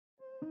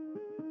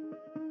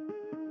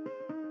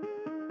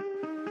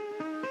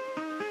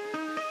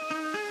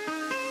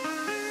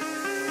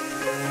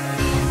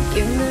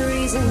Give me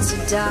reasons to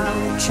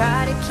doubt,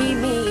 try to keep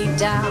me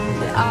down,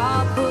 but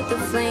I'll put the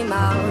flame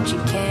out, you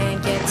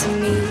can't get to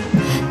me.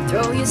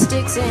 Throw your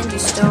sticks and your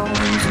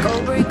stones,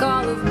 go break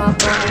all of my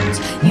bones.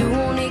 You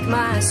won't ache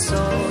my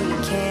soul,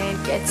 you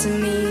can't get to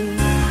me.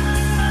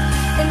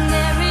 And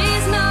there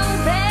is no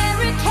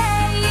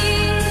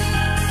barricade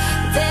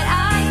that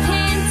I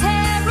can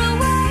tear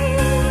away.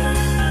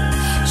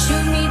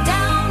 Shoot me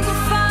down, go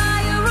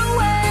fire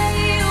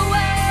away,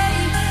 away.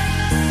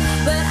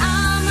 But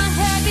I'm a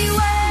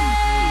heavyweight,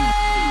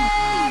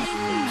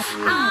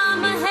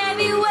 I'm a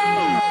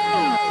heavyweight,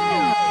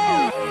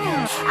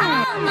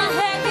 I'm a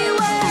heavyweight.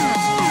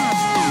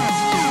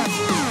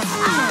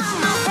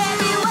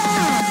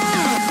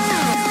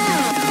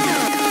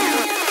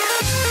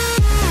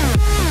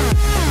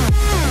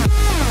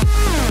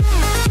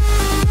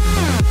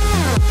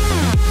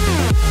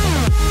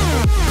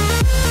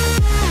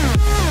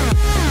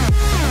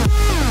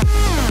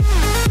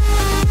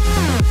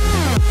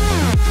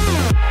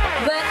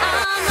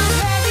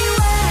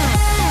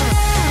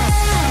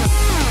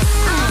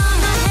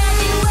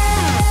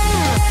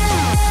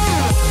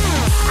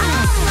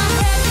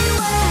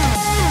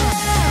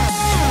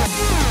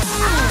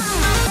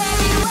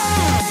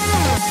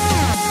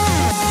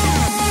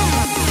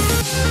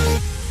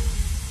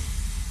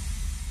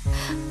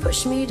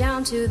 Push me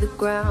down to the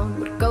ground,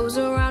 what goes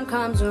around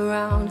comes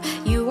around.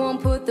 You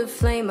won't put the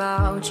flame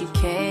out, you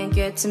can't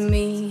get to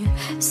me.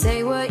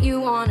 Say what you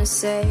wanna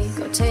say,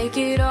 go take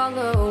it all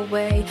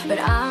away, but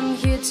I'm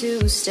here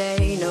to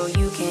stay, no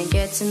you can't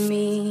get to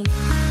me.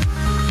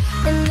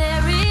 And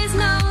there is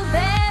no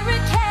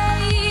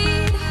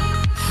barricade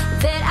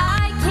that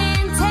I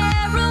can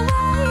tear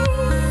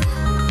away.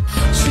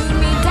 Shoot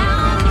me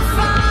down,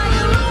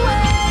 fire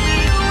away,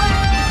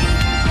 away.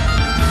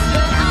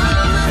 But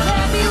I'm a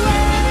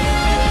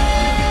heavyweight,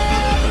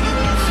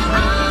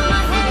 I'm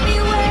a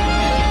heavyweight,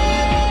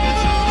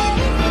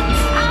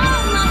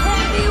 I'm a heavyweight, I'm a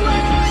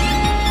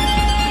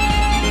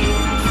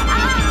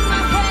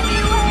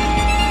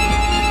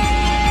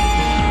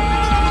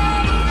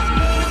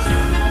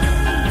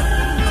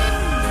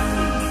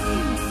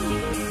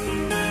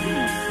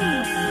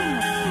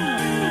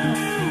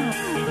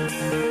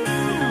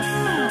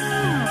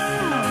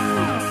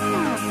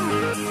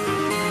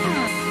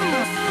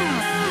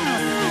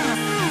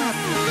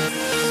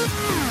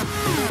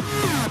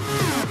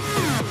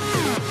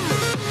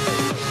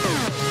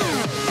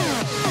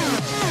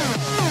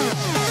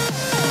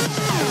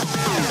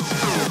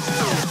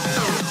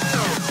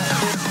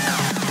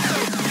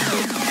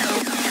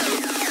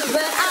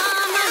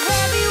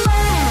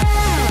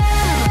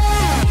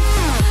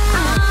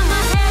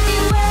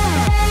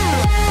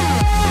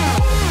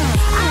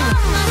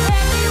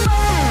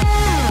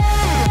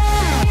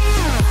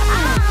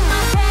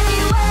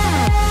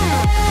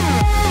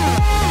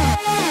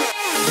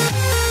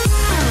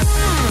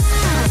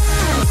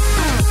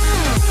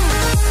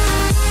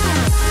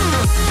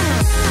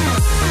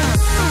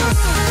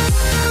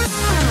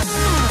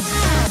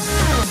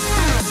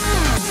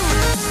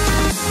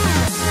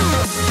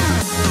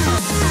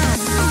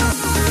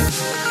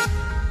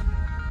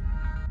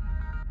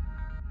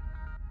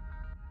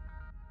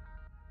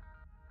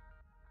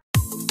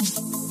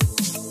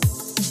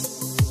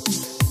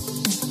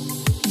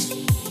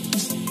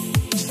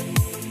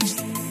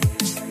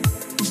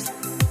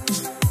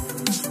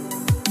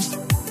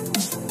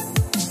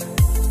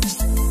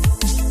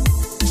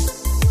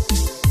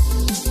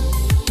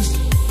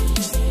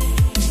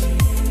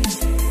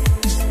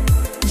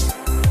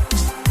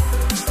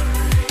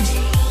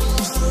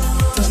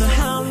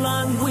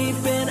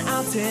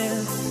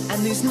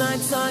And these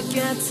nights are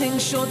getting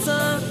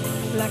shorter,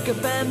 lack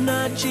of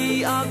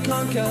energy I'll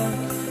conquer.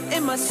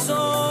 In my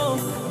soul,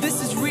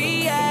 this is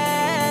real.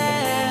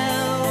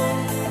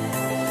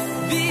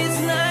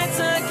 These nights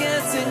are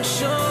getting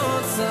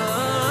shorter.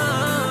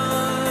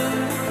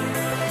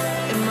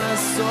 In my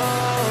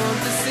soul,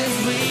 this is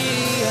real.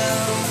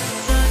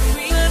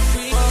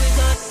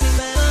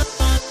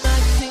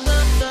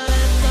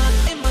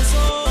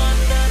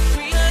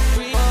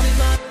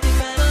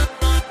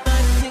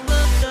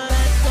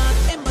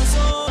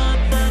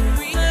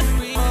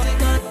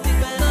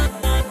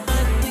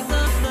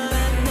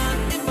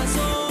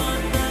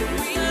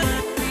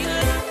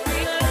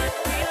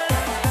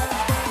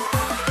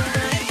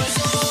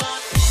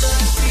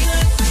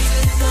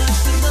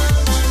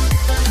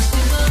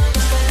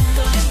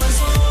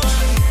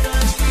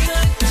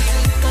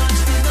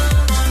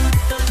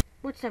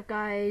 What's up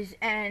guys,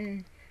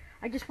 and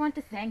I just want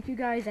to thank you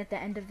guys at the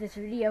end of this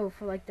video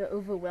for like the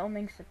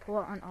overwhelming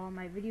support on all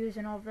my videos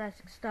and all that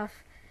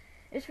stuff.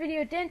 This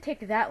video didn't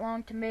take that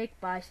long to make,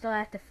 but I still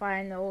have to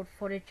find the old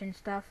footage and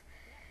stuff.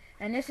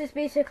 And this is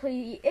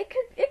basically, it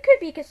could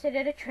be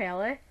considered a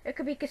trailer, it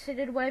could be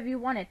considered whatever you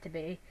want it to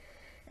be.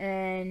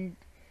 And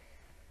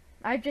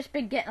I've just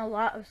been getting a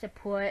lot of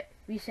support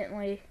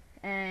recently,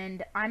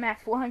 and I'm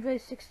at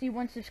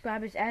 461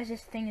 subscribers as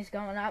this thing is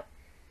going up.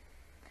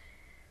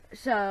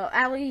 So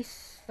at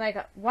least, like,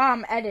 while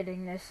I'm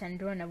editing this and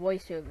doing a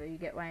voiceover, you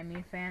get what I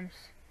mean, fams.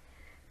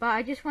 But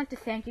I just want to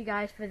thank you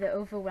guys for the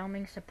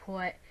overwhelming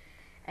support,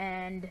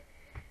 and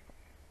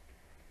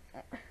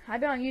I've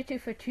been on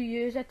YouTube for 2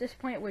 years at this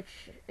point,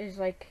 which is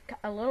like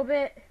a little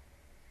bit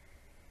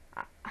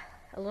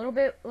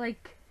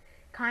like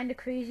kind of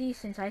crazy,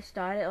 since I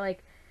started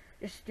like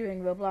just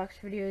doing Roblox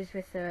videos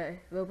with a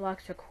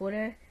Roblox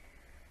recorder.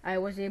 I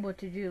was able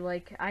to do,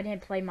 like, I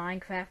didn't play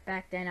Minecraft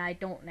back then. I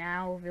don't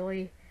now,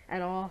 really,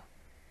 at all.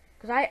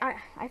 Because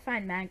I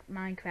find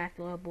Minecraft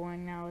a little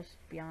boring now, let's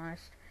be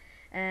honest.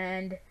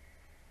 And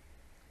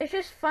it's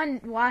just fun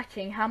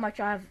watching how much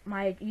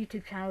my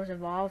YouTube channel has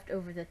evolved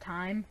over the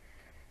time.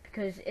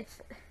 Because it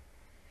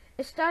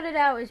started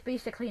out as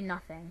basically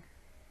nothing.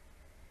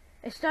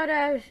 It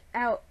started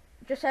out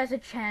just as a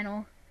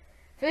channel.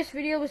 First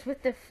video was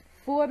with the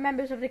 4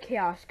 members of the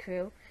Chaos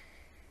Crew.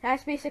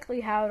 That's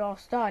basically how it all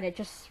started,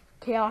 just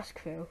Chaos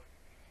Crew.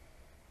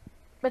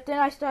 But then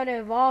I started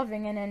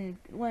evolving and then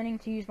learning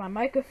to use my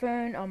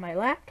microphone on my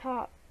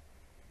laptop,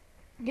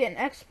 getting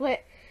XSplit,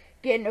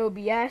 getting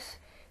OBS,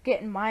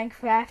 getting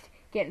Minecraft,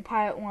 getting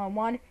Pirate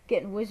 101,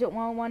 getting Wizard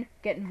 101,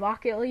 getting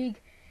Rocket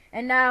League,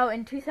 and now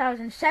in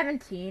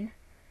 2017,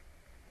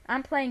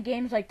 I'm playing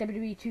games like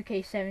WWE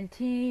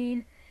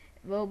 2K17,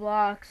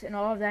 Roblox, and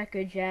all of that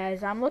good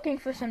jazz. I'm looking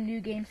for some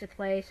new games to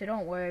play, so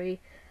don't worry.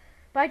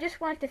 But I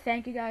just want to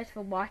thank you guys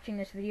for watching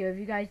this video. If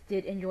you guys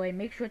did enjoy,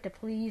 make sure to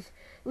please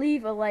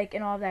leave a like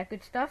and all that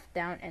good stuff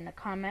down in the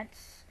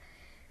comments.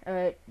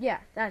 Yeah,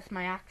 that's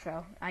my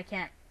outro. I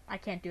can't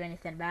do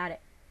anything about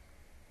it.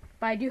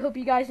 But I do hope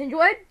you guys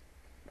enjoyed.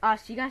 I'll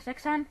see you guys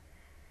next time.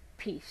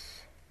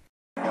 Peace.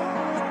 Step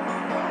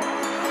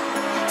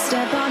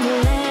on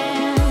the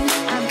land,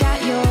 I've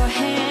got your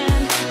hand.